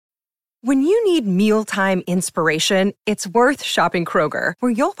When you need mealtime inspiration, it's worth shopping Kroger,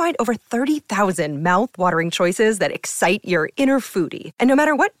 where you'll find over 30,000 mouth-watering choices that excite your inner foodie. And no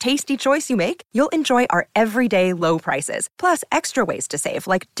matter what tasty choice you make, you'll enjoy our everyday low prices, plus extra ways to save,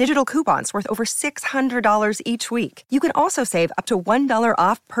 like digital coupons worth over $600 each week. You can also save up to $1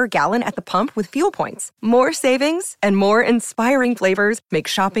 off per gallon at the pump with fuel points. More savings and more inspiring flavors make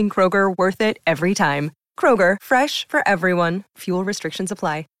shopping Kroger worth it every time. Kroger, fresh for everyone. Fuel restrictions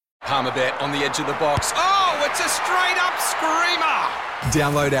apply. Palmerbet on the edge of the box. Oh, it's a straight-up screamer!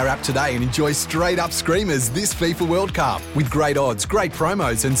 Download our app today and enjoy straight-up screamers this FIFA World Cup with great odds, great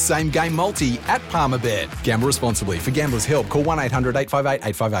promos and same-game multi at Palmerbet. Gamble responsibly. For Gamblers' Help, call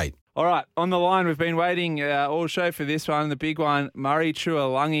 1-800-858-858. All right, on the line, we've been waiting all show for this one, the big one, Murray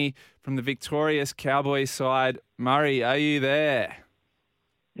Trualungi from the victorious Cowboys side. Murray, are you there?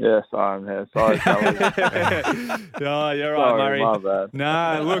 Yes, I'm here. Sorry, Kelly. Oh, you're right, Murray. My bad.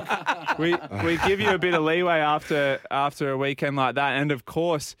 No, look, we give you a bit of leeway after a weekend like that. And, of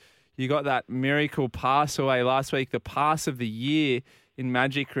course, you got that miracle pass away last week, the pass of the year in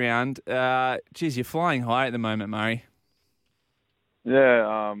Magic Round. Geez, you're flying high at the moment, Murray.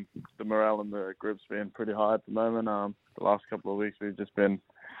 Yeah, the morale in the group's been pretty high at the moment. The last couple of weeks we've just been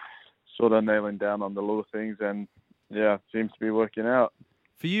sort of nailing down on the little things and, yeah, it seems to be working out.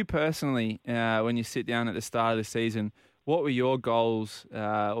 For you personally, when you sit down at the start of the season, what were your goals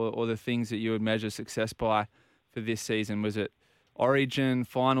or the things that you would measure success by for this season? Was it Origin,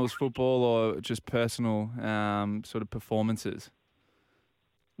 finals football, or just personal sort of performances?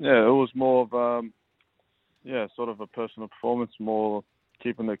 Yeah, it was more of, sort of a personal performance, more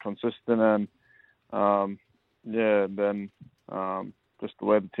keeping it consistent and, then just the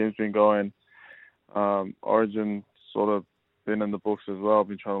way the team's been going. Origin sort of been in the books as well. I've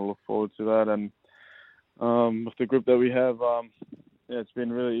been trying to look forward to that. And with the group that we have, it's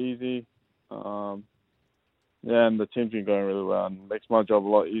been really easy. And the team's been going really well and makes my job a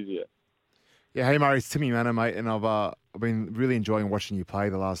lot easier. Yeah, hey Murray, it's Timmy Manor, mate, and I've been really enjoying watching you play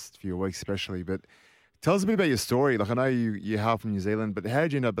the last few weeks especially. But tell us a bit about your story. Like, I know you're half from New Zealand, but how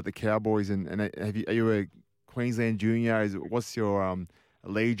did you end up at the Cowboys? And are you a Queensland junior? What's your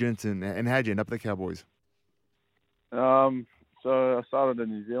allegiance and how did you end up at the Cowboys? So I started in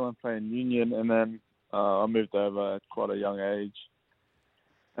New Zealand playing Union, and then I moved over at quite a young age.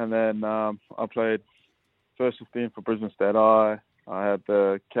 And then I played first 15 for Brisbane State Eye. I had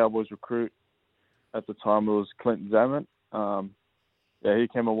the Cowboys recruit. At the time, it was Clinton Zammit. He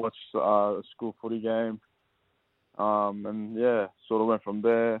came and watched a school footy game. Sort of went from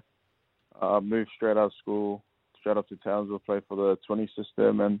there. Moved straight out of school, straight up to Townsville, played for the 20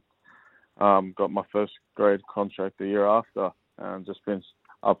 system, and got my first grade contract the year after, and just been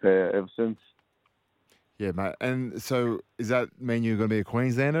up here ever since. Yeah, mate. And so, does that mean you're going to be a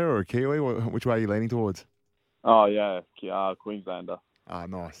Queenslander or a Kiwi? Which way are you leaning towards? Oh, yeah, Queenslander. Ah,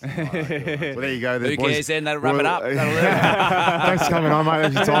 nice. Well, there you go. Who cares then? That'll wrap it up. Thanks for coming on, mate.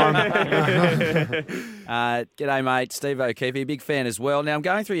 That's your time. G'day, mate. Steve O'Keefe, big fan as well. Now, I'm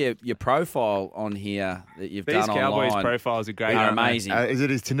going through your profile on here that you've done online. These Cowboys profiles are great. They're amazing. Is it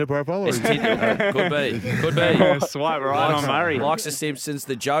his Tinder profile? It's Tinder. Could be. Swipe right on Murray. Likes the Simpsons,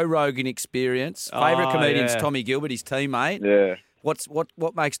 the Joe Rogan Experience. Favourite comedian's Tommy Gilbert, his teammate. Yeah.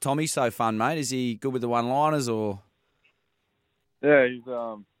 What makes Tommy so fun, mate? Is he good with the one-liners or...? Yeah, he's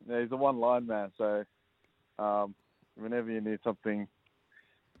a one-line man. So whenever you need something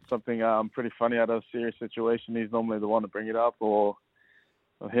pretty funny out of a serious situation, he's normally the one to bring it up. Or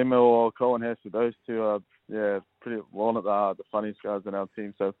him or Cohen Hester, those two are pretty one of the funniest guys in our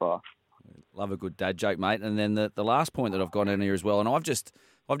team so far. Love a good dad joke, mate. And then the last point that I've got in here as well, and I've just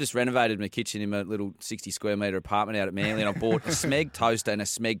renovated my kitchen in my little 60 square metre apartment out at Manly, and I bought a Smeg toaster and a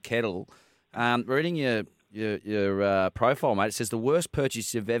Smeg kettle. Reading your profile, mate, it says the worst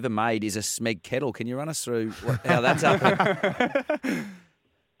purchase you've ever made is a Smeg kettle. Can you run us through how that's happened?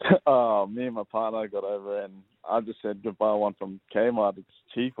 Me and my partner got over and I just said goodbye one from Kmart. It's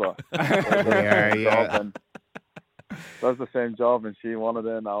cheaper. Yeah. That's the same job, and she wanted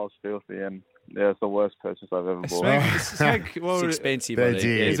it, and I was filthy, and it's the worst purchase I've ever bought. It's expensive.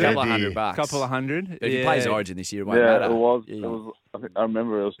 It's a couple of $100. Couple of $100. If he plays Origin this year, it won't matter. It was. I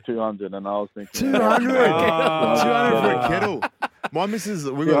remember it was 200, and I was thinking 200 for a kettle. My missus,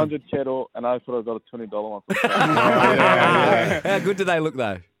 200 kettle, and I could have got a $20 one. How good do they look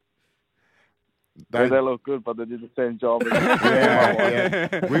though? They look good, but they did the same job.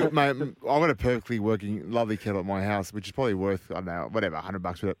 Mate, I've got a perfectly working, lovely kettle at my house, which is probably worth, I don't know, whatever,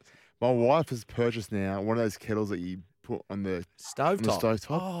 $100 for it. My wife has purchased now one of those kettles that you put on the stovetop.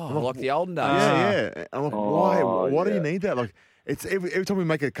 Oh, like the olden days. Yeah. I'm like, why do you need that? Like, It's every time we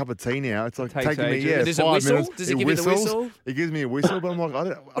make a cup of tea now, it's like Takes taking me ages. Does it 5 whistle? minutes. Does it give you the whistles. whistle? It gives me a whistle, but I'm like, I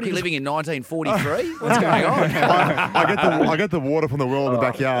don't. What are you living in 1943? What's going on? I get the water from the well in the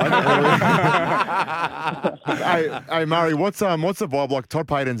backyard. hey Murray, what's the vibe like? Todd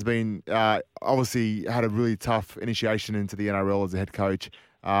Payton's been obviously had a really tough initiation into the NRL as a head coach.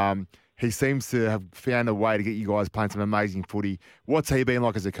 He seems to have found a way to get you guys playing some amazing footy. What's he been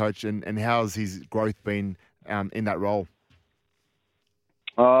like as a coach, and how's his growth been in that role?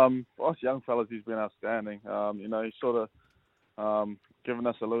 For us young fellas, he's been outstanding. He's sort of given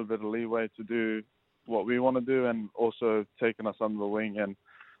us a little bit of leeway to do what we want to do, and also taken us under the wing and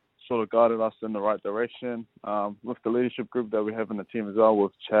sort of guided us in the right direction. With the leadership group that we have in the team as well,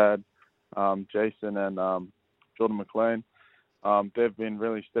 with Chad, Jason, and Jordan McLean. They've been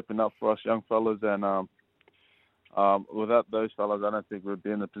really stepping up for us young fellas, and without those fellas, I don't think we'd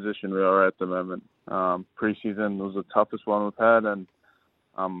be in the position we are at the moment. Pre-season was the toughest one we've had, and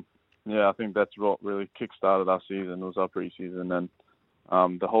I think that's what really kick-started our season, was our pre-season, and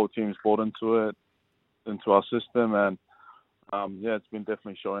the whole team's bought into it, into our system, and it's been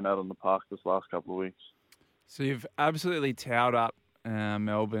definitely showing out on the park this last couple of weeks. So you've absolutely towed up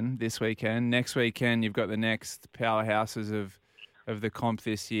Melbourne this weekend. Next weekend, you've got the next powerhouses of the comp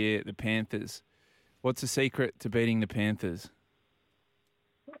this year, the Panthers. What's the secret to beating the Panthers?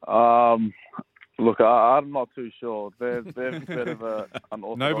 Look, I'm not too sure. They're a bit of an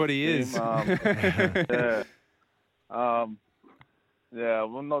unorthodox Nobody team. is.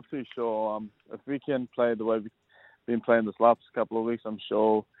 We're not too sure. If we can play the way we've been playing this last couple of weeks, I'm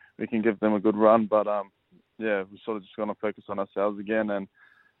sure we can give them a good run. But we're sort of just going to focus on ourselves again, and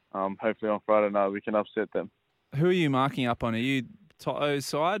hopefully on Friday night we can upset them. Who are you marking up on? Are you Toto's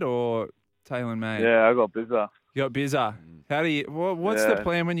side or Taylor May? Yeah, I got Bizza. You got Bizza. How do you? What's the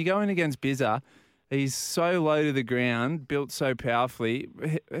plan when you go in against Bizza? He's so low to the ground, built so powerfully.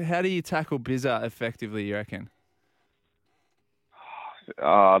 How do you tackle Bizza effectively, you reckon?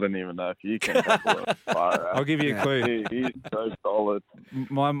 I don't even know if you can tackle it. I'll give you a clue. He's so solid.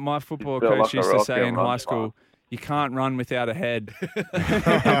 My football He's built coach like a used to rock say and in runs high school, fast. you can't run without a head.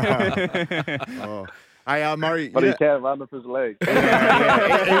 Oh. Hey, Murray. But he can't run with his legs.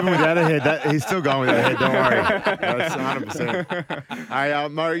 Even without a head, he's still going without a head. Don't worry, that's 100%. Hey,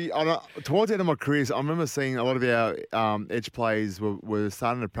 Murray. Towards the end of my career, I remember seeing a lot of our edge players were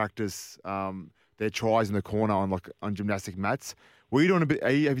starting to practice their tries in the corner on gymnastic mats. Were you doing a bit?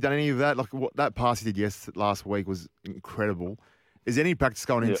 Have you done any of that? Like that pass you did last week was incredible. Is there any practice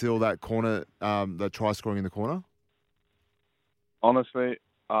going into all that corner, the try scoring in the corner? Honestly,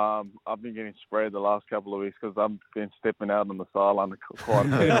 I've been getting sprayed the last couple of weeks because I've been stepping out on the sideline quite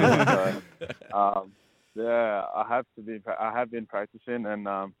a bit. I have been practicing, and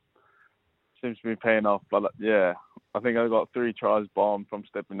seems to be paying off. But I think I got 3 tries bombed from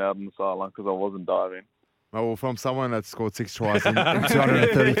stepping out on the sideline because I wasn't diving. Well, from someone that scored 6 tries in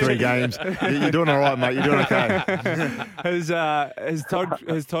 233 games, you're doing all right, mate. You're doing okay. Has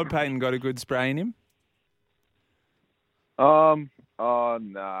Todd Payton got a good spray in him? Oh,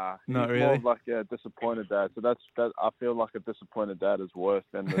 nah. Not He's really? more of like a disappointed dad. So that I feel like a disappointed dad is worse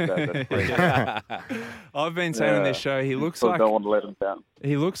than the dad that's pretty. I've been saying on this show, he looks So like don't want to let him down.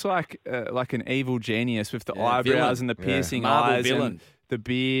 he looks like an evil genius with the Yeah, eyebrows villain. and the Yeah. piercing Marvel eyes villain. and the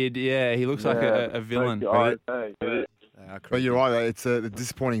beard. Yeah, he looks like a villain. Thank you. Hey. But you're right. It's the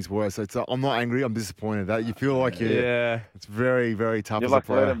disappointing's worse. It's I'm not angry. I'm disappointed. That you feel like Yeah, it's very, very tough You as like a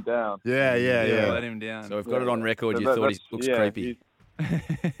to let player. him down. Yeah. let him down. So we've got it on record. So You thought he that's- looks yeah, creepy.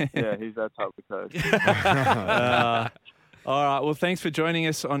 He's that type of coach. All right. Well, thanks for joining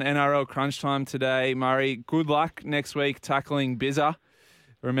us on NRL Crunch Time today, Murray. Good luck next week tackling Bizza.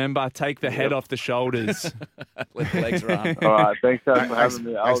 Remember, take the head off the shoulders. Let the legs run. All right, thanks guys for Thanks-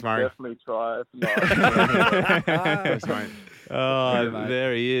 having me. thanks, I'll Murray. definitely try. If not, Thanks, mate. Oh,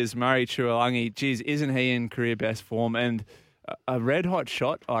 there he is, Murray Chualangi. Geez, isn't he in career best form? And a red hot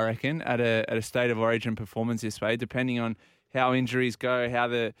shot, I reckon, at a State of Origin performance this way, depending on how injuries go, how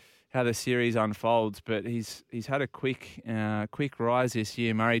the series unfolds. But he's had a quick rise this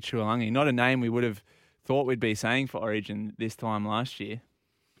year, Murray Chualangi. Not a name we would have thought we'd be saying for Origin this time last year.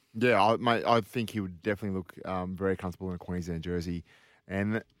 Yeah, I think he would definitely look very comfortable in a Queensland jersey,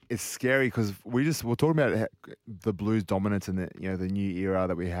 and it's scary because we're talking about the Blues' dominance and the new era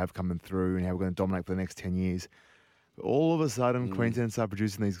that we have coming through and how we're going to dominate for the next 10 years. But all of a sudden, Queensland start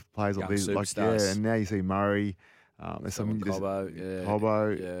producing these players like Young these, superstars. and now you see Murray. There's some Cobbo, yeah.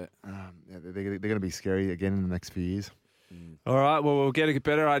 Cobbo. Yeah. They're going to be scary again in the next few years. All right, well, we'll get a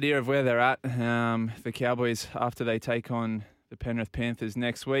better idea of where they're at. The Cowboys, after they take on the Penrith Panthers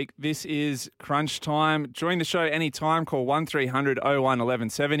next week. This is Crunch Time. Join the show anytime. Call 1300 01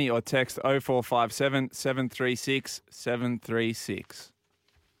 1170 or text 0457 736 736.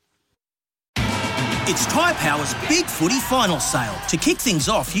 It's Tyre Power's Big Footy Final Sale. To kick things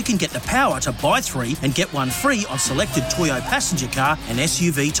off, you can get the power to buy 3 and get 1 free on selected Toyo passenger car and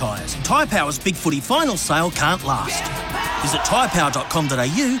SUV tyres. Tyre Power's Big Footy Final Sale can't last. Visit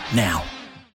tyrepower.com.au now.